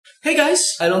Hey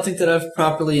guys! I don't think that I've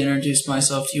properly introduced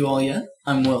myself to you all yet.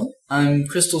 I'm Will. I'm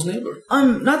Crystal's neighbor.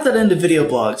 I'm not that into video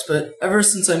blogs, but ever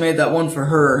since I made that one for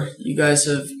her, you guys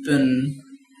have been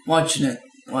watching it,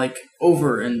 like,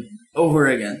 over and over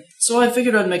again. So I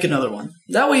figured I'd make another one.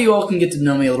 That way you all can get to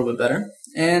know me a little bit better,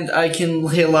 and I can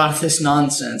lay a lot of this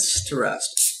nonsense to rest.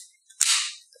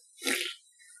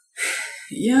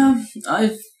 Yeah,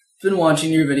 I've been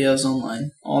watching your videos online,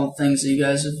 all the things that you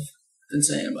guys have been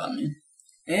saying about me.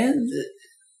 And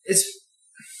it's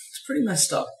pretty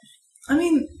messed up. I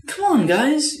mean, come on,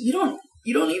 guys. You don't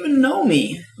even know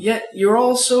me. Yet you're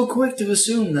all so quick to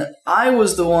assume that I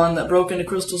was the one that broke into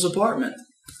Crystal's apartment.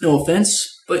 No offense,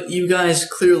 but you guys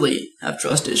clearly have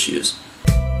trust issues.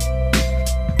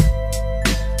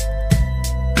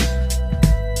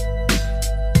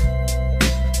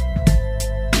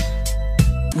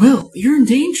 Will, you're in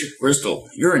danger. Crystal,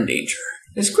 you're in danger.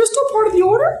 Is Crystal part of the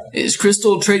order? Is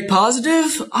Crystal trait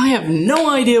positive? I have no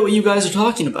idea what you guys are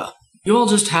talking about. You all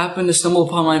just happened to stumble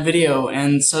upon my video,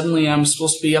 and suddenly I'm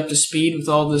supposed to be up to speed with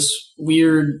all this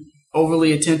weird,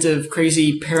 overly attentive,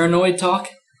 crazy, paranoid talk?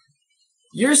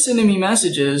 You're sending me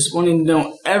messages wanting to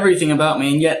know everything about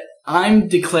me, and yet I'm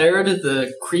declared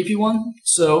the creepy one.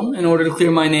 So, in order to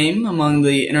clear my name among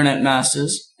the internet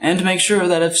masses, and to make sure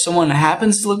that if someone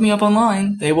happens to look me up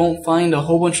online, they won't find a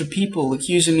whole bunch of people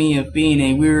accusing me of being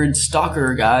a weird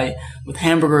stalker guy with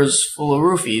hamburgers full of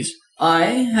roofies, I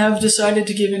have decided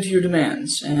to give in to your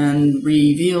demands and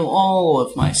reveal all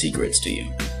of my secrets to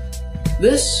you.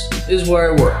 This is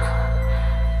where I work.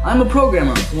 I'm a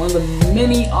programmer for one of the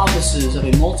many offices of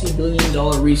a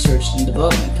multi-billion-dollar research and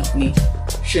development company,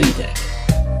 SHENtek.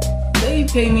 They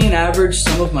pay me an average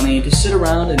sum of money to sit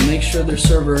around and make sure their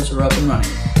servers are up and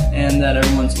running, and that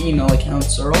everyone's email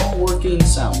accounts are all working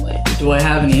soundly. Do I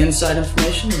have any inside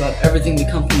information about everything the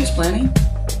company is planning?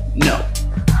 No.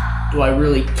 Do I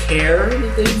really care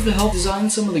that they've helped design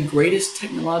some of the greatest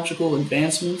technological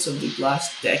advancements of the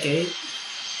last decade?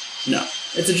 No.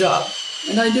 It's a job,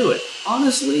 and I do it.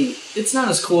 Honestly, it's not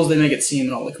as cool as they make it seem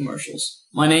in all the commercials.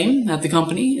 My name at the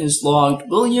company is logged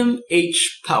William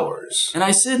H. Powers, and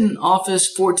I sit in Office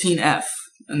 14F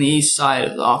on the east side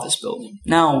of the office building.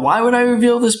 Now, why would I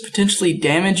reveal this potentially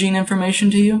damaging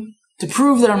information to you? To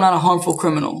prove that I'm not a harmful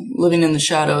criminal, living in the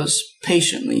shadows,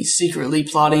 patiently, secretly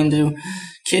plotting to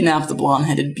kidnap the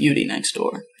blonde-headed beauty next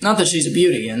door. Not that she's a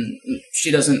beauty, and she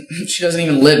doesn't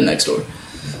even live next door.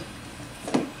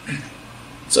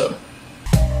 So.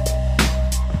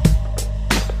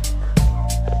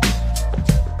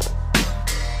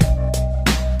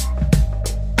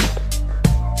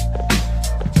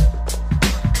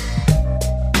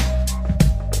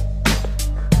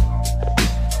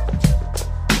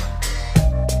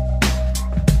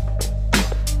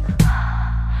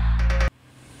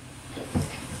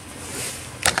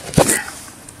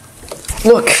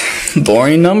 Look,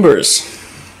 boring numbers.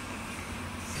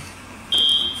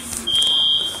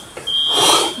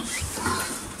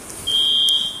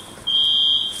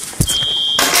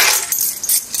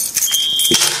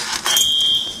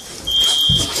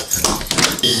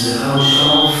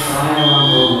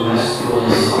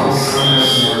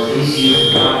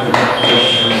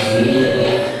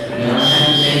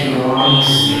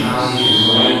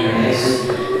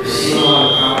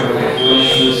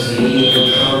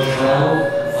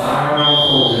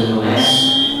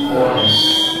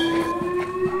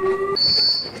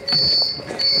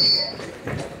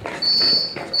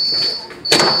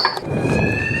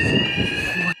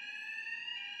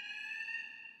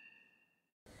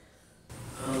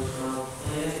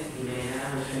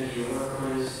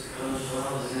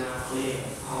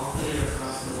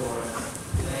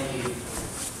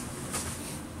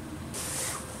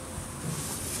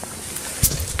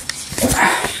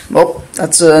 Well,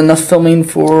 that's enough filming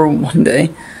for one day.